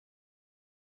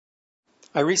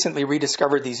I recently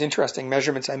rediscovered these interesting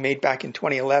measurements I made back in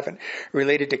 2011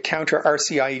 related to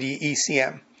counter-RCIED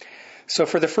ECM. So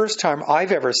for the first time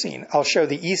I've ever seen, I'll show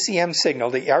the ECM signal,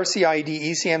 the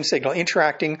RCIED ECM signal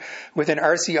interacting with an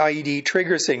RCIED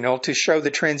trigger signal to show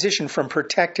the transition from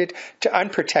protected to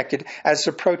unprotected as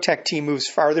the protectee moves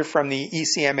farther from the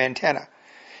ECM antenna.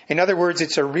 In other words,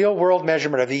 it's a real-world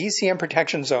measurement of the ECM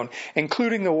protection zone,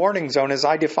 including the warning zone as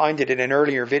I defined it in an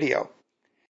earlier video.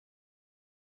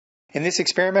 In this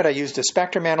experiment, I used a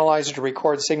spectrum analyzer to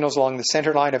record signals along the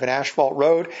center line of an asphalt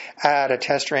road at a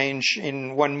test range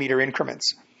in 1 meter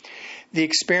increments. The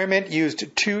experiment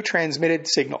used two transmitted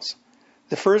signals.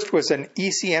 The first was an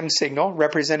ECM signal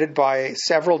represented by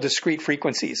several discrete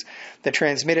frequencies. The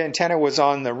transmitted antenna was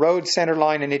on the road center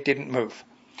line and it didn't move.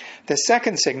 The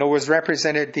second signal was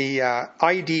represented the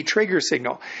IED trigger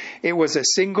signal. It was a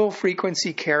single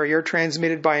frequency carrier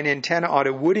transmitted by an antenna on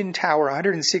a wooden tower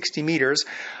 160 meters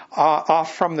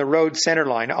off from the road center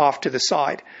line, off to the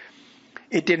side.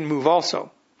 It didn't move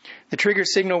also. The trigger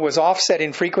signal was offset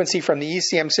in frequency from the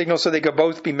ECM signal, so they could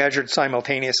both be measured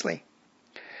simultaneously.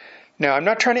 Now, I'm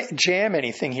not trying to jam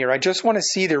anything here. I just want to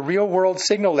see the real-world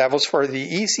signal levels for the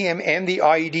ECM and the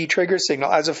IED trigger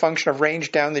signal as a function of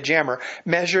range down the jammer,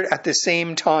 measured at the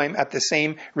same time at the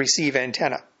same receive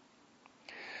antenna.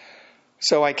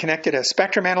 So I connected a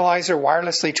spectrum analyzer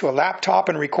wirelessly to a laptop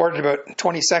and recorded about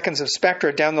 20 seconds of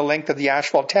spectra down the length of the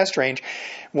asphalt test range,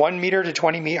 1 meter to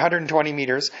 120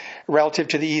 meters, relative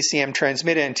to the ECM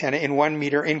transmit antenna in 1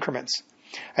 meter increments.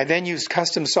 I then used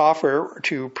custom software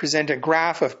to present a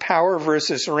graph of power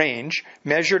versus range,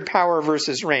 measured power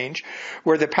versus range,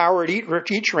 where the power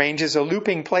at each range is a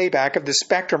looping playback of the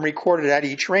spectrum recorded at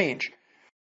each range.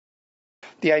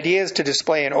 The idea is to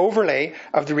display an overlay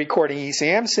of the recording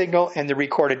ECM signal and the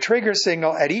recorded trigger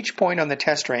signal at each point on the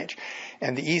test range.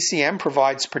 And the ECM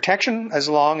provides protection as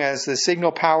long as the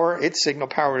signal power, its signal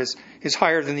power is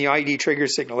higher than the IED trigger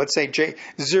signal. Let's say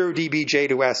 0 dB J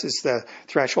to S is the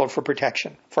threshold for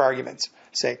protection, for argument's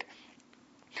sake.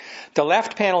 The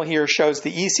left panel here shows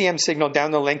the ECM signal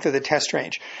down the length of the test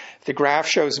range. The graph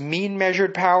shows mean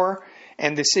measured power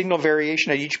and the signal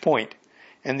variation at each point.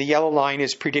 And the yellow line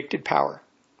is predicted power.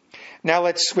 Now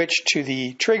let's switch to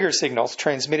the trigger signals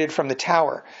transmitted from the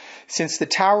tower. Since the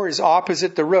tower is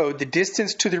opposite the road, the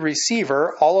distance to the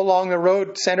receiver all along the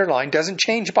road center line doesn't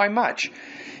change by much.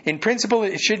 In principle,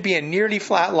 it should be a nearly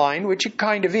flat line, which it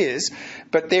kind of is,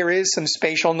 but there is some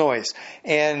spatial noise.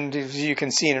 And as you can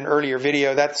see in an earlier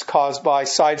video, that's caused by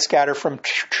side scatter from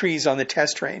trees on the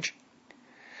test range.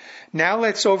 Now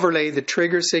let's overlay the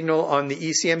trigger signal on the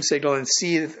ECM signal and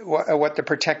see what the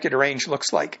protected range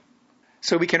looks like.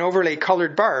 So we can overlay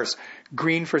colored bars,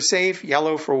 green for safe,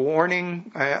 yellow for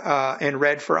warning, and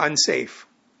red for unsafe.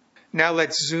 Now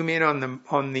let's zoom in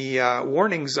on the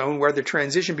warning zone where the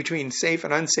transition between safe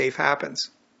and unsafe happens.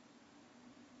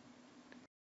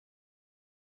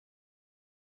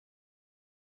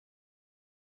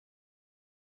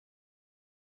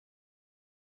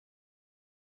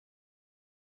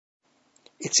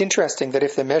 It's interesting that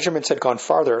if the measurements had gone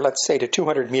farther, let's say to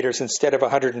 200 meters instead of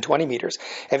 120 meters,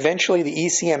 eventually the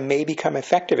ECM may become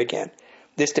effective again.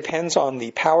 This depends on the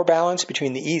power balance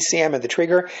between the ECM and the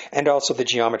trigger, and also the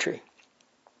geometry.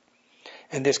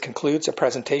 And this concludes a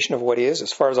presentation of what is,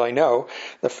 as far as I know,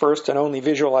 the first and only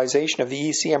visualization of the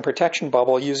ECM protection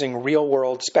bubble using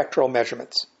real-world spectral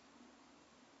measurements.